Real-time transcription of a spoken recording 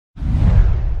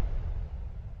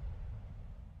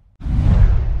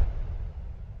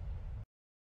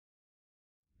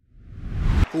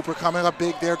Hooper coming up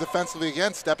big there defensively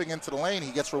again, stepping into the lane.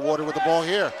 He gets rewarded with the ball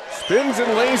here. Spins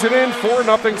and lays it in,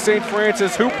 4-0 St.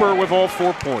 Francis. Hooper with all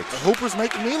 4 points. Hooper's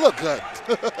making me look good.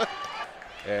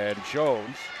 And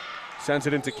Jones sends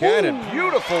it into Cannon. Ooh.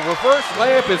 Beautiful reverse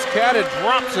layup as Cannon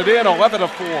drops it in,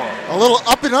 11-4. A little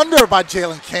up and under by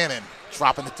Jalen Cannon,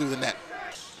 dropping it through the net.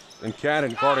 And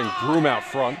Cannon guarding Broom out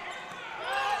front.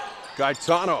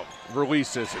 Gaetano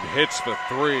releases and hits the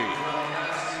 3.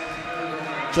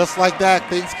 Just like that,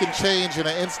 things can change in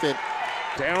an instant.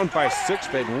 Down by 6,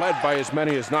 been led by as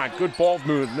many as 9. Good ball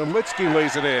move. Nowitzki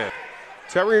lays it in.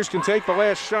 Terriers can take the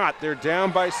last shot. They're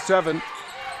down by 7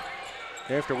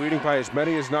 after leading by as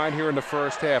many as 9 here in the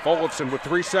first half. Olafson with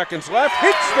 3 seconds left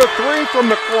hits the 3 from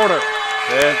the corner.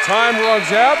 And time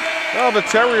runs out. Well, the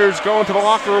Terriers go into the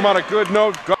locker room on a good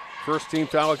note. First team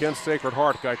foul against Sacred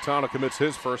Heart. Gaetano commits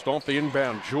his first off the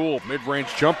inbound. Jewel,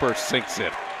 mid-range jumper, sinks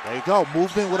it. There you go.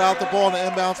 Movement without the ball in the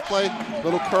inbounds play.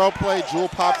 Little curl play. Jewel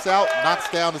pops out, knocks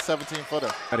down the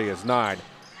 17-footer. He has 9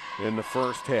 in the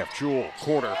first half. Jewel,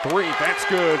 corner 3. That's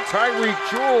good. Tyreek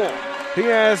Jewel. He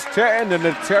has 10, and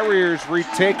the Terriers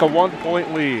retake a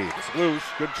 1-point lead. It's loose.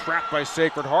 Good trap by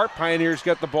Sacred Heart. Pioneers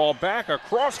get the ball back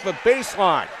across the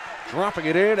baseline. Dropping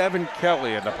it in, Evan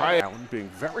Kelly. And the Pioneers being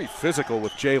very physical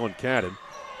with Jalen Cannon.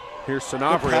 Here's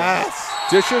Sanabria.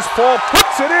 Dishes Fall,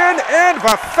 puts it in, and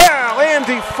the foul,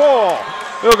 Andy Fall.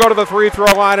 He'll go to the free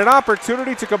throw line, an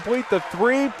opportunity to complete the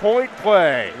 3-point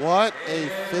play. What a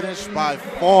finish by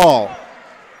Fall.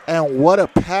 And what a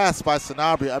pass by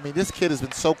Sanabria. I mean, this kid has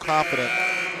been so confident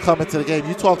coming to the game.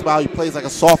 You talked about how he plays like a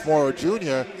sophomore or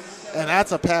junior, and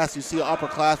that's a pass you see an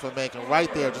upperclassman making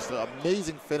right there. Just an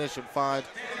amazing finish and find.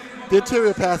 The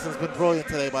interior passing has been brilliant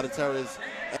today by the Terriers,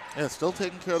 and still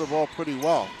taking care of the ball pretty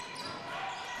well.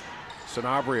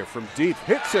 Sanabria from deep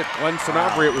hits it. Glenn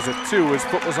Sanabria, it was a 2. His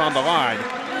foot was on the line.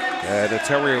 And the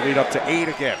Terrier lead up to 8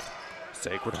 again.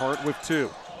 Sacred Heart with 2.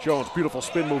 Jones, beautiful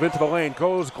spin move into the lane.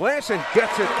 Goes glass and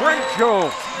gets it. Brent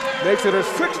Jones makes it a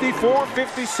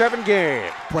 64-57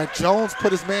 game. Brent Jones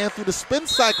put his man through the spin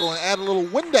cycle and add a little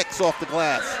Windex off the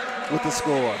glass with the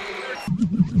score.